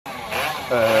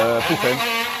Puch-Fan.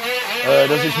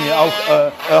 Das ist mir auch...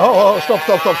 stopp.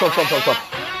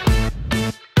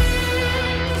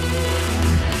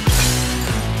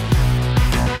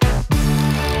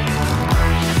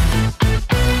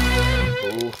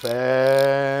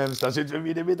 Puch-Fans, da sind wir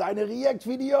wieder mit einem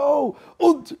React-Video.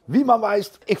 Und wie man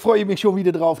weiß, ich freue mich schon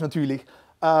wieder drauf natürlich.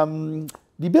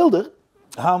 Die Bilder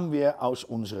haben wir aus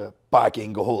unserer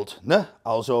Parking geholt. Ne?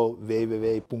 Also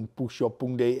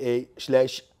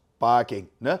www.puchshop.de/parking.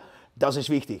 Ne? Das ist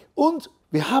wichtig. Und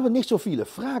wir haben nicht so viele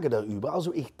Fragen darüber.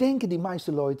 Also ich denke, die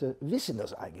meisten Leute wissen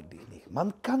das eigentlich nicht.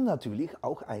 Man kann natürlich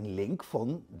auch einen Link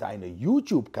von deinem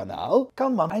YouTube-Kanal,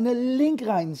 kann man einen Link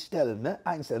reinstellen, ne?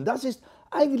 Einstellen. Das ist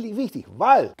eigentlich wichtig,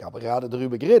 weil, ich habe gerade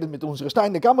darüber geredet mit unserem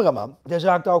Stein, Kameramann, der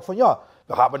sagt auch von, ja,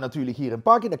 wir haben natürlich hier ein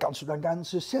Parking, da kannst du dein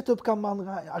ganzes Setup kann man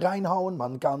reinhauen,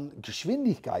 man kann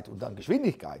Geschwindigkeit und dann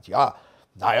Geschwindigkeit, ja.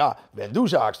 Naja, wenn du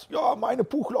sagst, ja, meine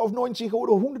Puch läuft 90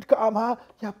 oder 100 km/h,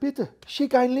 ja bitte,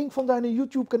 schick einen Link von deinem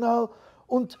YouTube-Kanal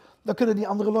und dann können die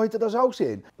anderen Leute das auch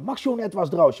sehen. Mach schon etwas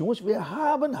draus, Jungs. Wir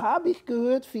habe ich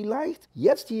gehört, vielleicht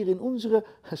jetzt hier in unsere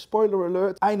Spoiler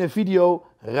Alert eine Video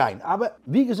rein. Aber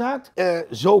wie gesagt,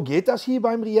 so geht das hier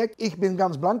beim React. Ich bin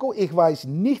ganz blanco, ich weiß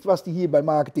nicht, was die hier bei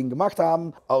Marketing gemacht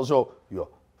haben. Also, ja,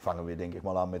 fangen wir denke ich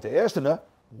mal an mit der ersten, ne?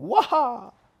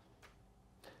 Wow!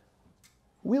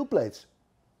 Wheelplates.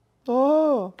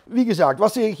 Oh. Wie gesagt,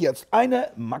 was sehe ich jetzt?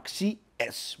 Eine Maxi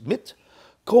S mit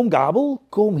Chromgabel,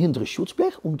 chrom hinteres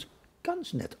Schutzblech und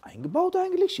ganz nett eingebaut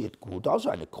eigentlich. Sieht gut aus,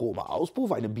 eine chrome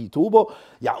Auspuff, eine Biturbo.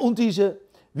 Ja, und diese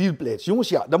Wheelplates. Jungs,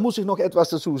 ja, da muss ich noch etwas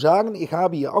dazu sagen. Ich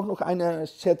habe hier auch noch eine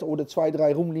Set oder 2,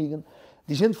 3 rumliegen.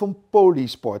 Die sind von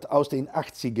Polysport aus den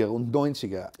 80er und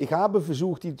 90er. Ich habe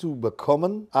versucht, die zu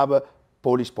bekommen, aber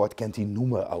Polysport kennt die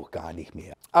Nummer auch gar nicht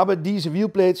mehr. Aber diese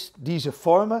Wheelplates, diese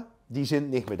Formen, die sind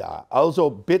nicht mehr da. Also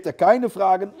bitte keine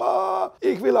Fragen.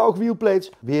 Ich will auch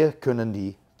Wheelplates. Wir können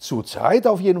die zurzeit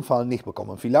auf jeden Fall nicht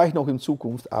bekommen. Vielleicht noch in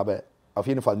Zukunft, aber auf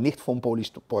jeden Fall nicht vom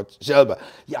Polysport selber.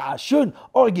 Ja, schön.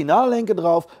 Originallenker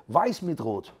drauf, weiß mit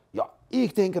rot. Ja,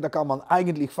 ich denke, da kann man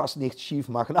eigentlich fast nichts schief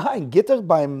machen. Ein Gitter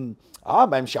beim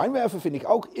Scheinwerfer finde ich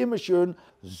auch immer schön.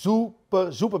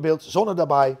 Super, super Bild. Sonne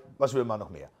dabei. Was will man noch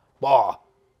mehr? Boah,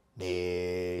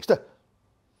 nächste.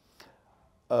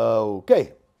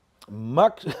 Okay.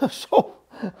 Max, so.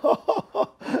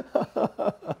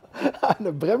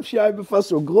 Eine Bremsscheibe fast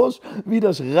so groß wie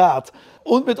das Rad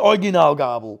und mit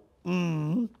Originalgabel.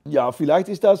 Ja, vielleicht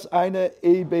ist das eine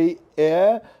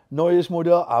EBR, neues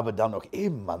Modell, aber dann noch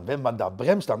eben, Mann, wenn man da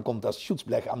bremst, dann kommt das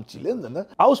Schutzblech am Zylinder. Ne?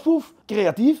 Auspuff,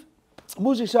 kreativ,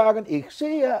 muss ich sagen, ich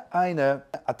sehe eine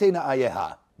Athena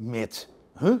AEH mit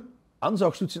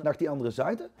Ansaugstützen nach die andere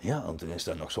Seite. Ja, und dann ist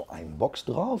da noch so ein Box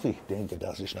drauf. Ich denke,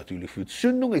 das ist natürlich für die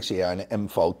Zündung. Ich sehe eine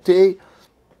MVT.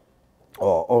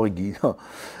 Oh, original.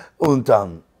 Und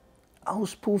dann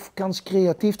Auspuff, ganz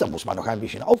kreativ. Da muss man noch ein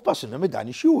bisschen aufpassen, ne, mit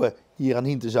deinen Schuhen hier an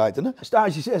der Hinterseite. Ne?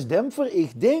 Stages S-Dämpfer.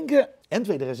 Ich denke,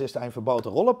 entweder es ist ein verbauter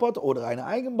Rollerpad oder ein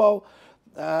Eigenbau.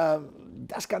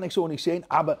 Das kann ich so nicht sehen.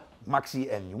 Aber Maxi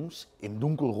N, Jungs, in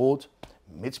dunkelrot,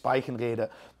 mit Speichenräder.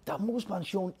 Da muss man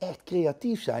schon echt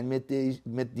kreativ sein mit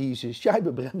diese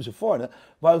Scheibenbremse vorne,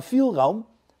 weil viel Raum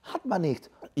hat man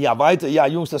nicht. Ja, weiter, ja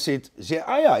Jungs, das sieht sehr,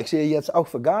 ja, ich sehe jetzt auch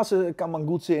Vergaser, kann man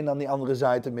gut sehen an die andere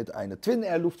Seite mit einem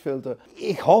Twin-Air-Luftfilter.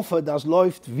 Ich hoffe, das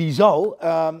läuft wie so.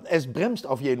 Es bremst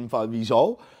auf jeden Fall wie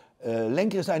so.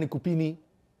 Lenker ist eine Kopie,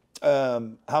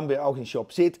 haben wir auch im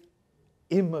Shop, sieht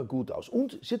immer gut aus.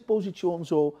 Und Sitzposition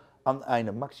so an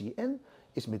einem Maxi N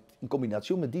ist in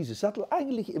Kombination mit diesem Sattel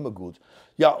eigentlich immer gut.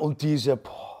 Ja, und diese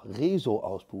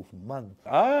Reso-Auspuff, Mann.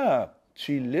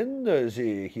 Zylinder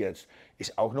sehe ich jetzt,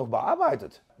 ist auch noch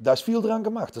bearbeitet. Da ist viel dran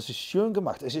gemacht, das ist schön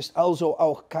gemacht. Es ist also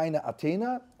auch keine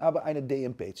Athena, aber eine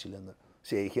DMP-Zylinder,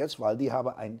 sehe ich jetzt, weil die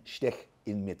haben einen Stech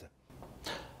in Mitte.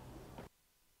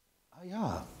 Ah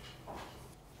ja.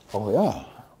 Oh ja.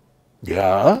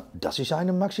 Ja, das ist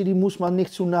eine Maxi, die muss man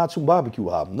nicht zu nah zum Barbecue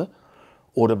haben, ne?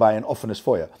 Oder bei ein offenes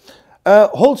Feuer.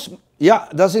 Holz, ja,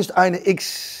 das ist eine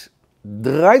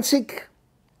X30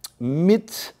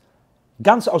 mit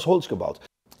ganz aus Holz gebaut.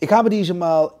 Ich habe diese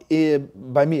mal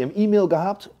bei mir im E-Mail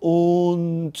gehabt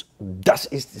und das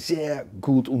ist sehr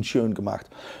gut und schön gemacht.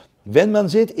 Wenn man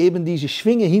sieht, eben diese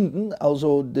Schwinge hinten,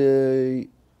 also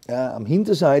am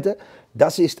Hinterseite,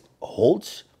 das ist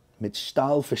Holz mit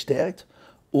Stahl verstärkt.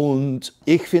 Und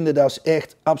ich finde das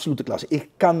echt absolute Klasse.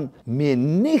 Ich kann mir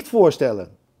nicht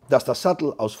vorstellen, dass das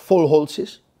Sattel aus Vollholz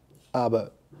ist,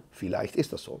 aber vielleicht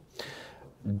ist das so.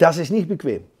 Das ist nicht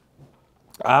bequem,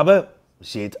 aber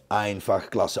sieht einfach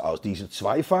klasse aus. Diese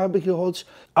zweifarbige Holz,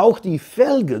 auch die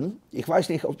Felgen, ich weiß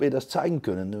nicht, ob wir das zeigen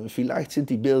können, vielleicht sind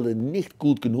die Bilder nicht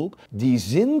gut genug, die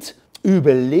sind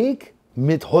überlegt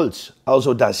mit Holz.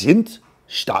 Also da sind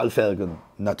Stahlfelgen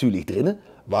natürlich drin,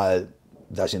 weil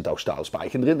da sind auch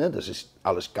Stahlspeichen drin. Das ist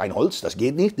alles kein Holz, das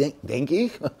geht nicht, denke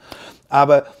ich.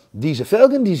 Aber diese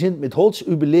Felgen, die sind mit Holz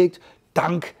überlegt,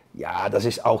 ja, das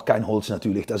ist auch kein Holz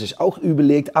natürlich, das ist auch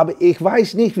überlegt, aber ich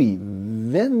weiß nicht wie.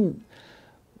 Wenn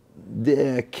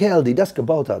der Kerl, die das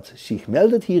gebaut hat, sich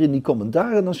meldet hier in die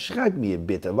Kommentare, dann schreibt mir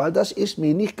bitte, weil das ist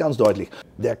mir nicht ganz deutlich.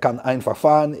 Der kann einfach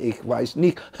fahren, ich weiß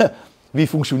nicht, wie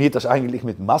funktioniert das eigentlich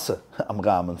mit Masse am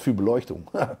Rahmen für Beleuchtung?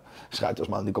 Schreibt das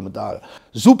mal in die Kommentare.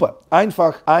 Super,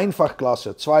 einfach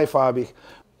klasse, zweifarbig.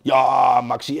 Ja,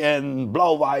 Maxi N,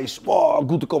 blau-weiß, boah,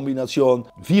 gute Kombination.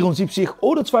 74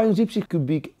 oder 72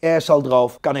 Kubik Airsaal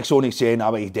drauf, kann ich so nicht sehen,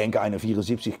 aber ich denke eine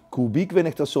 74 Kubik, wenn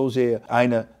ich das so sehe.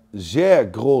 Eine sehr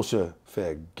große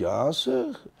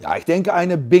Vergaser. Ja, ich denke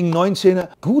eine Bing 19er.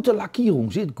 Gute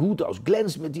Lackierung, sieht gut aus,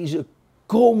 glänzt mit dieser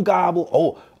Chromgabel.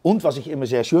 Oh, und was ich immer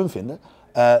sehr schön finde,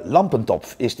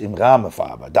 Lampentopf ist in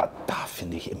Rahmenfarbe. Da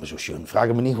finde ich immer so schön.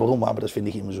 Frage me nicht warum, aber das finde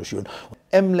ich immer so schön.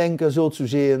 M-Lenker so zu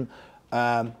sehen,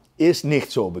 ist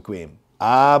nicht so bequem.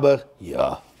 Aber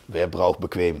ja, wer braucht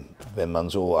bequem, wenn man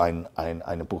so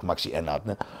eine Puch Maxi N hat.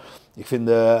 Ne? Ich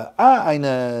finde,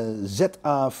 eine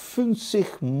ZA50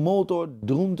 Motor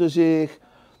drunter sich,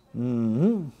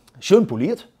 schön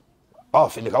poliert.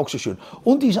 Finde ich auch so schön.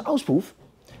 Und diese Auspuff,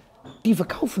 die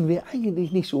verkaufen wir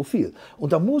eigentlich nicht so viel.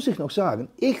 Und da muss ich noch sagen,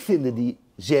 ich finde die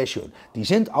sehr schön. Die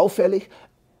sind auffällig,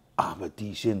 aber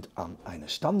die sind an einer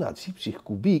Standard 70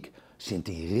 Kubik, sind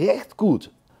die recht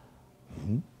gut.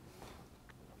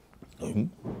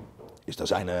 Ist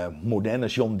das eine moderne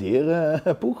John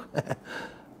Deere Puch?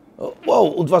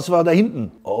 Wow, und was war da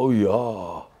hinten? Oh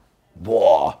ja,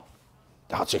 boah,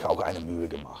 da hat sich auch eine Mühe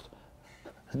gemacht.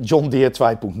 John Deere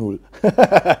 2.0.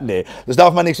 Nee, das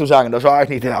darf man nicht so sagen. Das war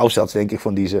eigentlich der Aufsatz, denke ich,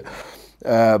 von dieser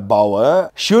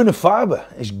Bauer. Schöne Farbe.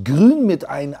 Ist grün mit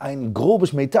ein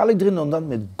grobes Metallic drin und dann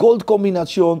mit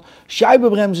Goldkombination.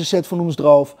 Scheibenbremsen-Set von uns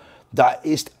drauf. Da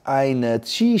ist eine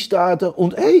Ziehstarter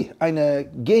und hey, eine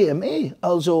GME,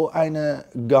 also eine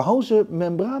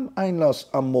Gehäuse-Membraneinlass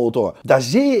am Motor. Da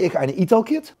sehe ich eine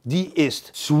Italkit, die ist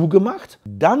zugemacht.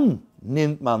 Dann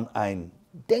nimmt man ein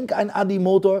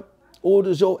Adi-Motor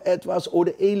oder so etwas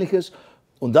oder ähnliches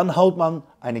und dann haut man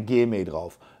eine GME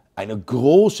drauf. Eine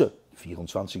große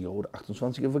 24er oder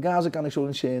 28er Vergaser kann ich so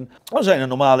nicht sehen. Also eine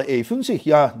normale E50,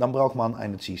 ja, dann braucht man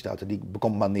eine Ziehstarter. Die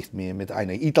bekommt man nicht mehr mit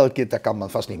einer Ital-Kit, da kann man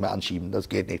fast nicht mehr anschieben, das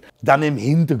geht nicht. Dann im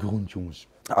Hintergrund, Jungs,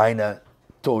 eine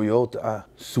Toyota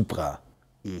Supra.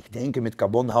 Ich denke mit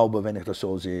Carbonhaube, wenn ich das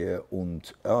so sehe,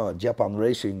 und Japan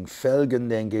Racing Felgen,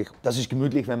 denke ich. Das ist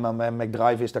gemütlich, wenn man beim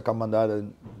McDrive ist, da kann man da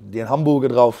den Hamburger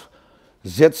drauf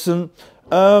setzen.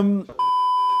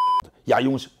 Ja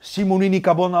Jungs, Simonini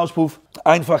Carbon Auspuff,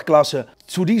 einfach klasse.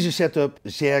 Zu diesem Setup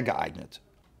sehr geeignet.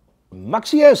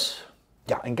 Maxi S,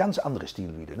 ja ein ganz anderes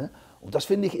Stil wieder. Ne? Und das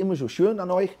finde ich immer so schön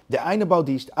an euch. Der eine baut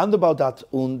dies, der andere baut das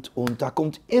und da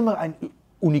kommt immer ein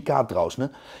Unikat draus. Ne?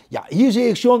 Ja, hier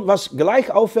sehe ich schon, was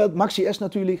gleich auffällt, Maxi S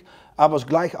natürlich, aber was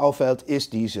gleich auffällt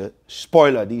ist diese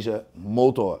Spoiler, diese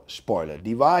Motorspoiler.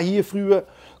 Die war hier früher,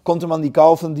 konnte man die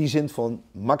kaufen, die sind von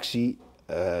Maxi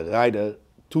Rider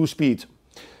 2-Speed.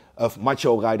 Of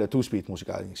Macho Rider 2-Speed, muss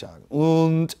ich eigentlich sagen.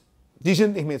 Und die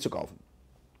sind nicht mehr zu kaufen.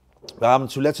 Wir haben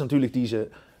zuletzt natürlich diese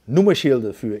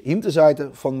Nummerschilder für Hinterseite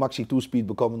von Maxi 2-Speed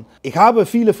bekommen. Ich habe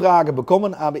viele Fragen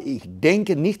bekommen, aber ich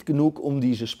denke nicht genug, um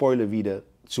diese Spoiler wieder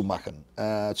zu machen,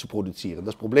 zu produzieren.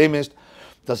 Das Problem ist,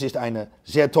 das ist eine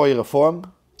sehr teure Form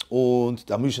und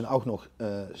da müssen auch noch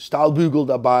Stahlbügel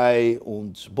dabei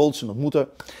und Bolzen und Mutter.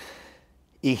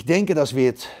 Ich denke, das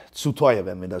wird zu teuer,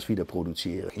 wenn wir das wieder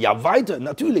produzieren. Ja, weiter,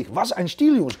 natürlich, was ein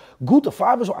Stil, Jungs. Gute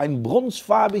Farbe, so ein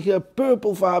bronzefarbige,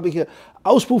 purplefarbige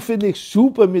Auspuff finde ich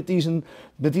super mit diesem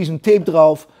Tape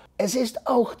drauf. Es ist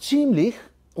auch ziemlich,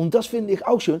 und das finde ich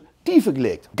auch schön, tiefer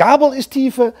gelegt. Gabel ist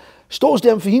tiefer,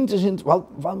 Stoßdämpfer hinten sind,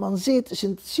 weil man sieht, es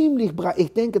sind ziemlich breit.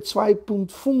 Ich denke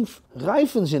 2,5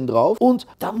 Reifen sind drauf und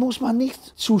da muss man nicht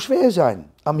zu schwer sein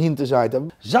am Hinterseite.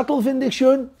 Sattel finde ich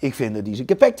schön, ich finde diese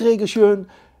Gepäckträger schön,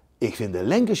 ich finde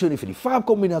Lenker schön, ich finde die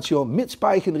Farbkombination mit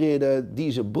Speichenräder,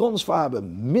 diese Bronzfarbe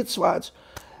mit Schwarz.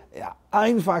 Ja,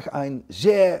 einfach ein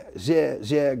sehr, sehr,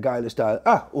 sehr geiles Teil.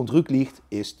 Und Rücklicht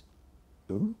ist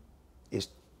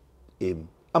eben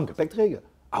am Gepäckträger.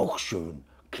 Auch schön.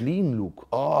 Clean Look.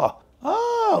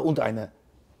 Und eine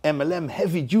MLM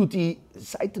Heavy Duty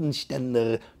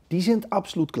Seitenständer. Die sind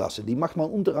absolut klasse. Die macht man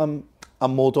unter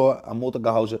am Motor, am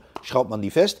Motorgehäuse, schraubt man die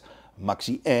fest.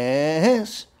 Maxi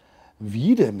S.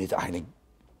 Wieder mit einer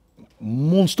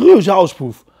monströsen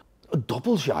Auspuff.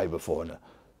 Doppelscheibe vorne.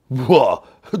 Boah,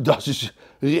 das ist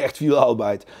recht viel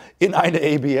Arbeit. In eine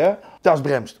EBR. das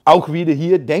bremst. Auch wieder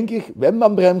hier, denke ich, wenn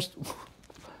man bremst,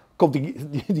 kommt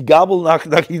die Gabel nach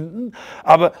hinten.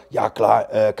 Aber ja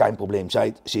klar, kein Problem.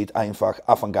 Sieht einfach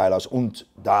avant-garde aus und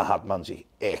da hat man sich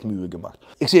echt Mühe gemacht.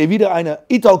 Ich sehe wieder eine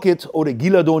Italkit oder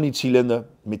Giladoni-Zylinder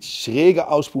mit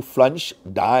schräger Auspuffpflanz.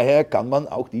 Daher kann man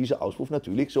auch diese Auspuff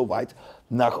natürlich so weit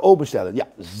nach oben stellen. Ja,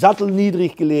 Sattel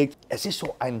niedrig gelegt. Es ist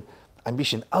so ein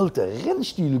bisschen alter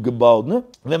Rennstil gebaut, ne?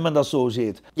 Wenn man das so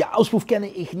sieht. Ja, Auspuff kenne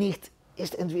ich nicht.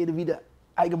 Ist entweder wieder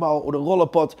Eigenbau oder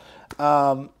Rollerpot.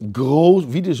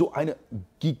 Groß, wieder so eine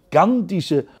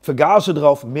gigantische Vergaser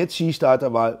drauf mit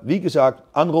C-Starter, weil, wie gesagt,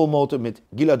 Anrollmotor mit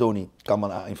Giladoni kann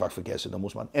man einfach vergessen. Da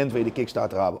muss man entweder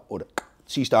Kickstarter haben oder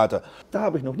C-Starter. Da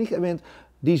habe ich noch nicht erwähnt,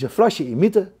 diese Flasche in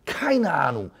Mitte, keine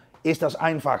Ahnung, ist das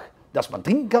einfach, dass man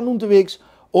trinken kann unterwegs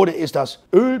oder ist das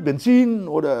Öl, Benzin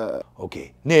oder,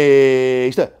 okay,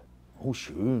 nächste. Oh,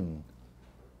 schön.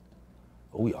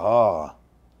 Oh ja,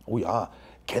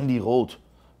 Candy Rot.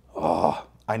 Oh,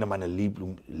 eine meiner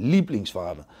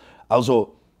Lieblingsfarben.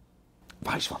 Also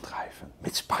Weißwandreifen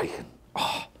mit Speichen.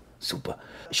 Oh, super.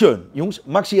 Schön, Jungs.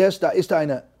 Maxi S, da ist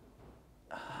eine.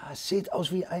 Sieht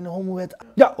aus wie eine Moped.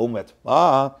 Ja, Moped.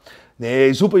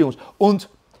 Nee, super, Jungs. Und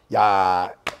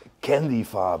ja,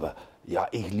 Candyfarbe. Ja,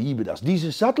 ich liebe das.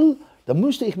 Diese Sattel, da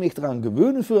musste ich mich dran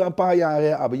gewöhnen für ein paar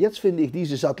Jahre. Aber jetzt finde ich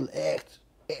diese Sattel echt,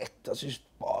 das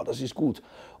ist gut.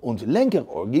 Und Lenker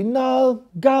original,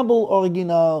 Gabel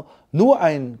original, nur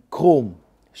ein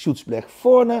Chrom-Schutzblech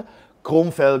vorne,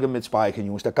 Chromfelgen mit Speichen,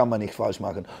 Jungs, da kann man nicht falsch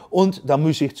machen. Und dann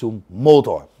muss ich zum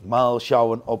Motor. Mal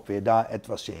schauen, ob wir da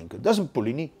etwas sehen können. Das ist ein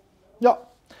Polini. Ja,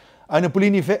 eine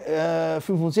Polini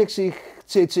 65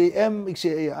 CCM, ich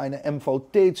sehe hier eine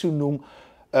MVT-Zündung.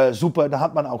 Super, da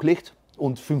hat man auch Licht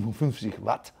und 55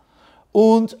 Watt.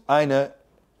 Und eine,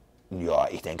 ja,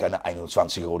 ich denke eine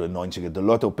 21er oder 90er de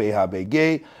Lotto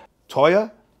PHBG.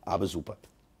 Teuer, aber super.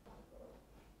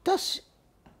 Das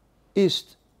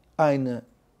ist eine,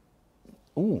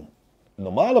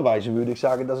 normalerweise würde ich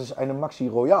sagen, das ist eine Maxi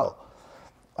Royal.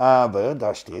 Aber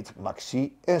da steht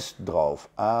Maxi S drauf.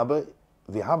 Aber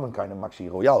wir haben keine Maxi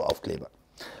Royal Aufkleber.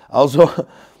 Also,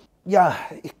 ja,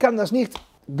 ich kann das nicht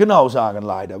genau sagen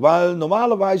leider. Weil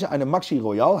normalerweise eine Maxi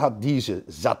Royal hat diese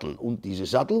Sattel. Und diese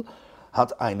Sattel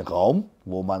hat einen Raum,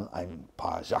 wo man ein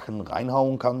paar Sachen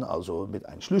reinhauen kann. Also mit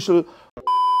einem Schlüssel.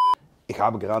 Ich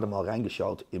habe gerade mal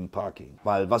reingeschaut im Parking.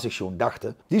 Weil was ich schon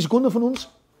dachte, dieser Kunde von uns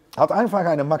hat einfach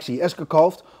eine Maxi S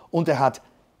gekauft und er hat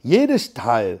jedes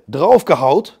Teil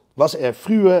draufgehaut, was er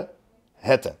früher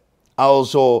hätte.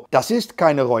 Also, das ist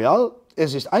keine Royal,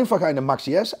 es ist einfach eine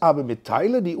Maxi S, aber mit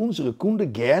Teilen, die unsere Kunde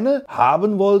gerne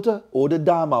haben wollte oder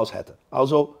damals hätte.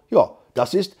 Also, ja,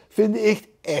 das ist, finde ich,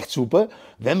 echt super.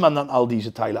 Wenn man dann all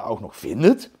diese Teile auch noch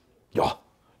findet, ja,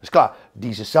 ist klar,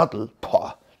 diese Sattel,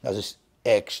 das ist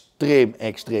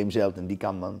extrem selten, die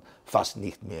kann man fast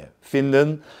nicht mehr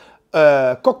finden.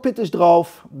 Cockpit ist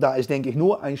drauf, da ist denke ich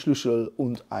nur ein Schlüssel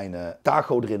und eine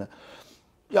Tacho drin.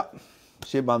 Ja,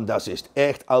 sieht man, das ist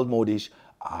echt altmodisch.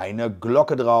 Eine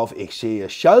Glocke drauf, ich sehe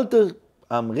Schalter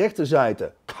am rechten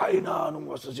Seite. Keine Ahnung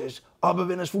was das ist, aber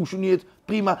wenn es funktioniert,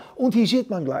 prima. Und hier sieht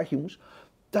man gleich, Jungs,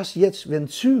 dass jetzt, wenn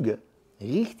Züge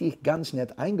richtig ganz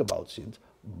nett eingebaut sind,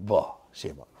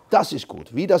 sieht man. Das ist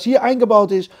gut. Wie das hier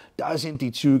eingebaut ist, da sind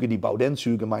die Züge, die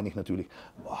Baudenzüge meine ich natürlich.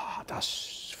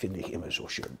 Das finde ich immer so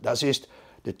schön. Das ist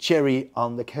the cherry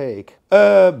on the cake.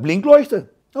 Blinkleuchte.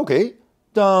 Okay.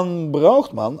 Dann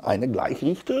braucht man einen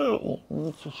Gleichrichter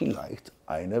und vielleicht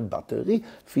eine Batterie.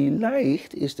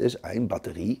 Vielleicht ist es eine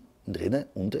Batterie drinnen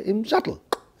unter im Sattel.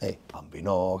 Hey, haben wir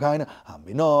noch eine? Haben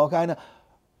wir noch eine?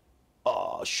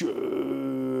 Oh,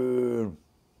 schön.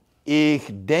 Ich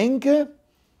denke,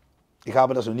 ich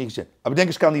habe das noch nie gesehen, aber ich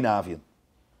denke Skandinavien.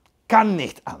 Kann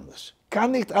nicht anders.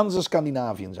 Kann nicht anders als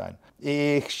Skandinavien sein.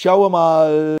 Ich schaue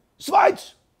mal.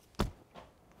 Schweiz!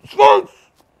 Schweiz!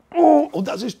 Und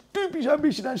das ist typisch ein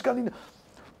bisschen ein Skandinavien.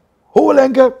 Hohe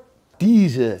Lenker.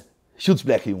 Diese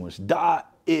Schutzbleche, Jungs, da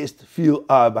ist viel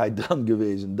Arbeit dran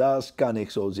gewesen. Das kann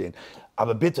ich so sehen.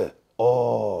 Aber bitte,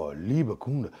 liebe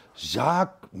Kunde,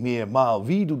 sag mir mal,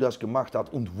 wie du das gemacht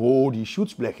hast und wo die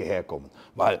Schutzbleche herkommen.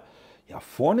 Weil, ja,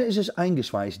 vorne ist es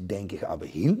eingeschweißt, denke ich, aber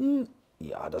hinten,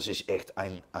 ja, das ist echt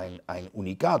ein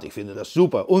Unikat. Ich finde das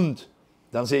super. Und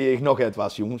dann sehe ich noch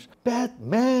etwas, Jungs.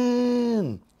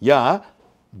 Batman! Ja,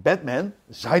 Batman,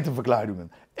 Seitenverkleidungen.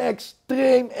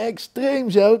 Extrem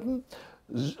selten.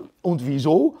 Und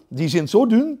wieso? Die sind so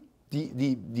dünn,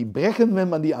 die brechen, wenn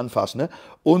man die anfasst. Ne?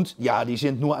 Und ja, die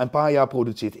sind nur ein paar Jahre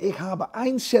produziert. Ich habe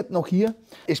ein Set noch hier,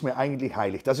 ist mir eigentlich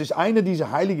heilig. Das ist eine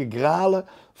dieser heiligen Grale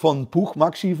von Puch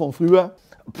Maxi von früher.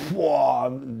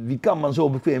 Boah, wie kann man so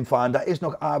bequem fahren? Da ist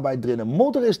noch Arbeit drin. Der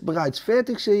Motor ist bereits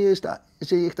fertig, sehe ich. Da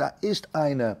ist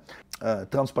eine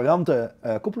transparente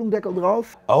Kupplungsdeckel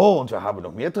drauf. Oh, und wir haben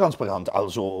noch mehr transparent.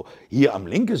 Also hier am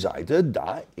linken Seite,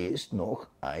 da ist noch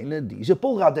eine dieser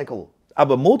Polraddeckel.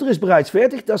 Aber Motor ist bereits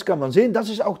fertig, das kann man sehen. Das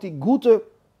ist auch die gute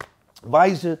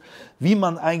Weise, wie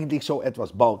man eigentlich so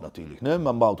etwas baut natürlich. Ne?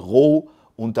 Man baut roh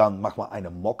und dann macht man eine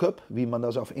Mock-up, wie man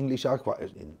das auf Englisch sagt.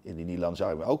 In den Niederlanden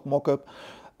sagen wir auch Mock-up.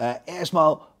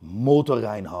 Erstmal Motor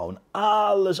reinhauen,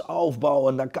 alles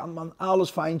aufbauen, dann kann man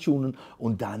alles feintunen.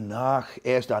 Und danach,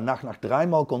 erst danach, nach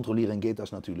 3-mal kontrollieren, geht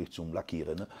das natürlich zum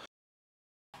Lackieren. Ne?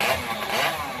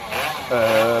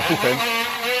 Puch,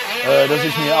 das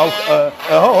ist mir auch,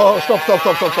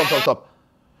 stopp.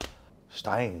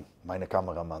 Stein, meine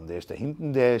Kameramann, der ist da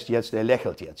hinten, der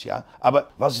lächelt jetzt, ja. Aber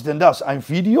was ist denn das? Ein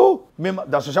Video?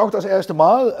 Das ist auch das erste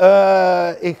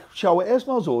Mal. Ich schaue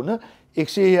erstmal so, ne.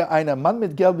 Ich sehe einen Mann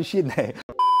mit gelbem Schild. Nee.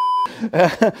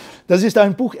 Das ist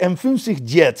ein Puch M50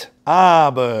 Jet,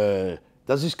 aber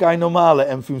das ist kein normaler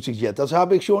M50 Jet. Das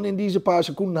habe ich schon in diese paar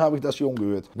Sekunden habe ich das schon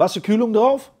gehört. Wasserkühlung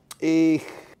drauf? Ich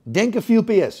denke viel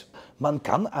PS. Man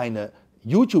kann einen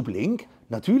YouTube-Link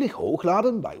natürlich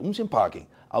hochladen bei uns im Parking.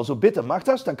 Also bitte macht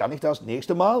das, dann kann ich das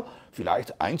nächste Mal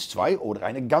vielleicht 1, 2 oder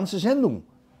eine ganze Sendung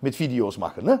mit Videos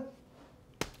machen. Ne?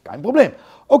 Kein Problem.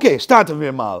 Okay, starten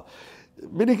wir mal.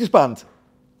 Bin ich gespannt.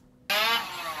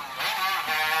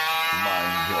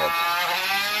 Mein Gott.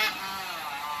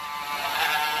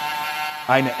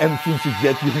 Eine M50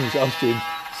 Jet, Jungs, aus den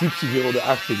 70er oder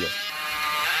 80er.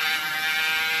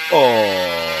 Oh.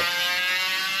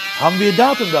 Haben wir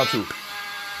Daten dazu?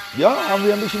 Ja, haben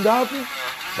wir ein bisschen Daten?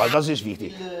 Weil das ist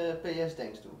wichtig. Wie viel PS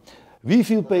denkst du? Wie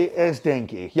viel PS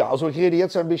denke ich? Ja, also ich rede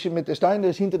jetzt ein bisschen mit der Stein,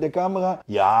 der ist hinter der Kamera.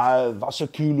 Ja,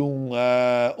 Wasserkühlung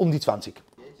um die 20.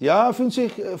 Ja,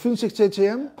 50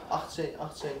 CCM? 18,5.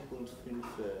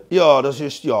 Ja, das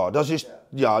ist,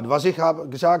 was ich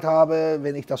gesagt habe,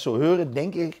 wenn ich das so höre,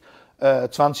 denke ich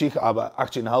 20, aber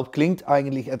 18,5 klingt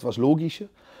eigentlich etwas logischer.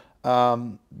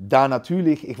 Da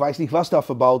natürlich, ich weiß nicht, was da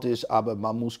verbaut ist, aber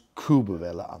man muss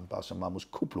Kurbelwelle anpassen, man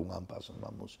muss Kupplung anpassen,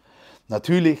 man muss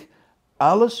natürlich,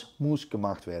 alles muss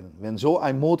gemacht werden. Wenn so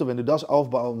ein Motor, wenn du das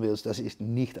aufbauen willst, das ist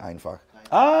nicht einfach.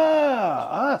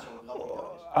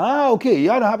 Okay,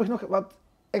 ja, da habe ich noch was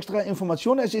extra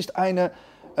Informationen. Es ist eine,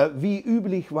 wie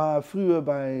üblich war früher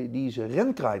bei diesen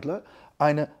Rennkreidler,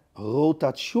 eine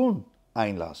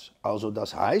Rotation-Einlass. Also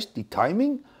das heißt, die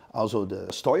Timing, also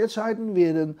die Steuerzeiten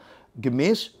werden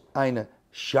gemäß einer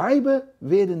Scheibe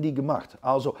werden die gemacht.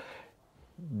 Also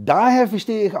daher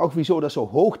verstehe ich auch, wieso das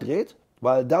so hoch dreht,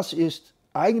 weil das ist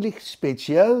eigentlich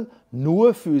speziell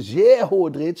nur für sehr hohe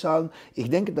Drehzahlen. Ich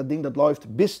denke, das Ding, das läuft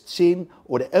bis 10.000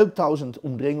 oder 11.000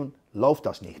 Umdrehungen, läuft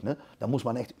das nicht. Ne? Da muss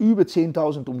man echt über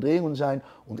 10.000 Umdrehungen sein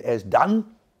und erst dann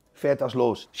fährt das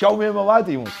los. Schauen wir mal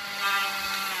weiter, Jungs.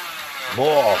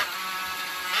 Boah.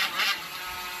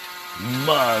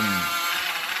 Mann.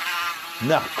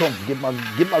 Na, komm, gib mal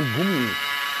Gummi.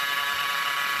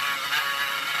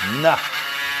 Na,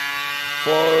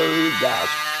 voll Gas.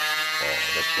 Oh,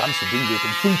 das ganze Ding wird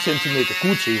um 5 cm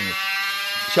kürzer, Jungs.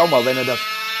 Schau mal, wenn er das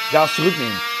Gas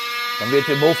zurücknimmt, dann wird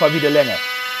der Mofa wieder länger.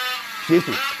 Siehst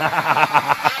du?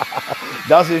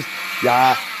 Das ist,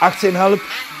 ja, 18,5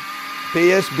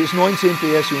 PS bis 19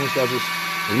 PS, Jungs, das ist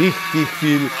richtig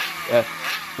viel.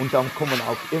 Und dann kommen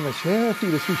auch immer sehr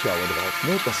viele Zuschauer drauf.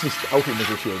 Ne? Das ist auch immer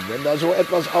so schön, wenn da so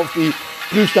etwas auf die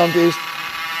Prüfstand ist.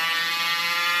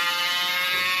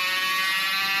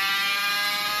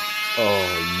 Oh,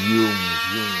 Jungs.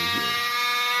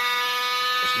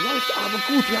 Es läuft aber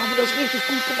gut, wir haben das richtig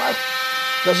gut gemacht.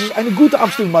 Das ist eine gute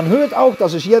Abstimmung. Man hört auch,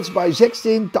 dass es jetzt bei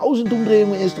 16.000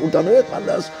 Umdrehungen ist und dann hört man,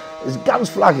 dass es ganz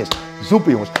flach ist.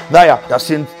 Super, Jungs. Naja, das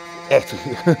sind echt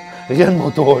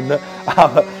Rennmotoren. Ne?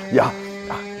 Aber ja,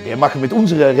 wir machen mit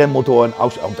unseren Rennmotoren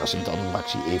aus, und das sind dann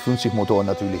Maxi E50 Motoren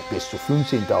natürlich bis zu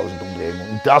 15.000 Umdrehungen.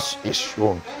 Und das ist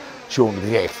schon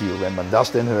recht viel, wenn man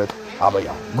das denn hört. Aber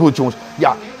ja, gut, Jungs.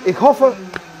 Ja, ich hoffe,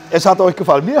 es hat euch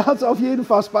gefallen. Mir hat es auf jeden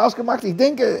Fall Spaß gemacht. Ich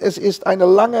denke, es ist eine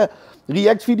lange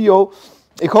React-Video.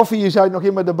 Ich hoffe, ihr seid noch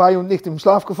immer dabei und nicht im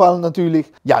Schlaf gefallen natürlich.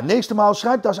 Ja, nächstes Mal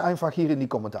schreibt das einfach hier in die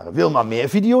Kommentare. Will man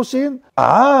mehr Videos sehen?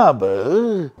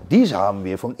 Aber diese haben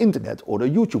wir vom Internet oder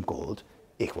YouTube geholt.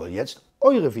 Ich will jetzt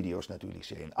eure Videos natürlich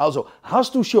sehen. Also,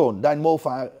 hast du schon dein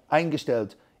Mofa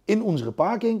eingestellt in unsere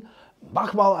Parking?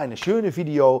 mach mal eine schöne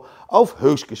Video auf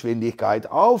Höchstgeschwindigkeit,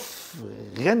 auf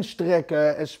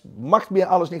Rennstrecke, es macht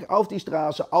mir alles nicht auf die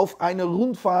Straße, auf eine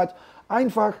Rundfahrt,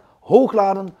 einfach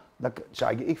hochladen. Dann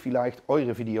zeige ich vielleicht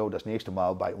eure Video das nächste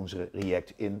Mal bei unserem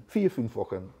React in 4-5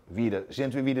 Wochen wieder.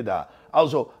 Sind wir wieder da.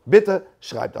 Also bitte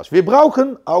schreibt das. Wir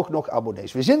brauchen auch noch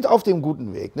Abonnés. Wir sind auf dem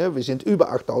guten Weg. Ne? Wir sind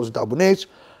über 8000 Abonnés.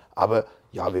 Aber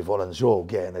ja, wir wollen so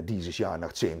gerne dieses Jahr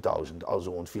nach 10.000.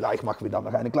 Also und vielleicht machen wir dann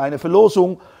noch eine kleine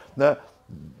Verlosung. Ne?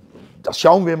 Das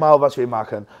schauen wir mal, was wir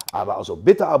machen. Aber also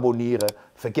bitte abonnieren.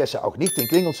 Vergesse auch nicht den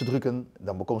Klingel zu drücken.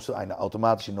 Dann bekommst du eine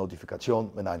automatische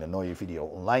Notifikation, wenn eine neue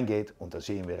Video online geht. Und dann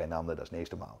sehen wir einander das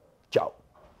nächste Mal. Ciao.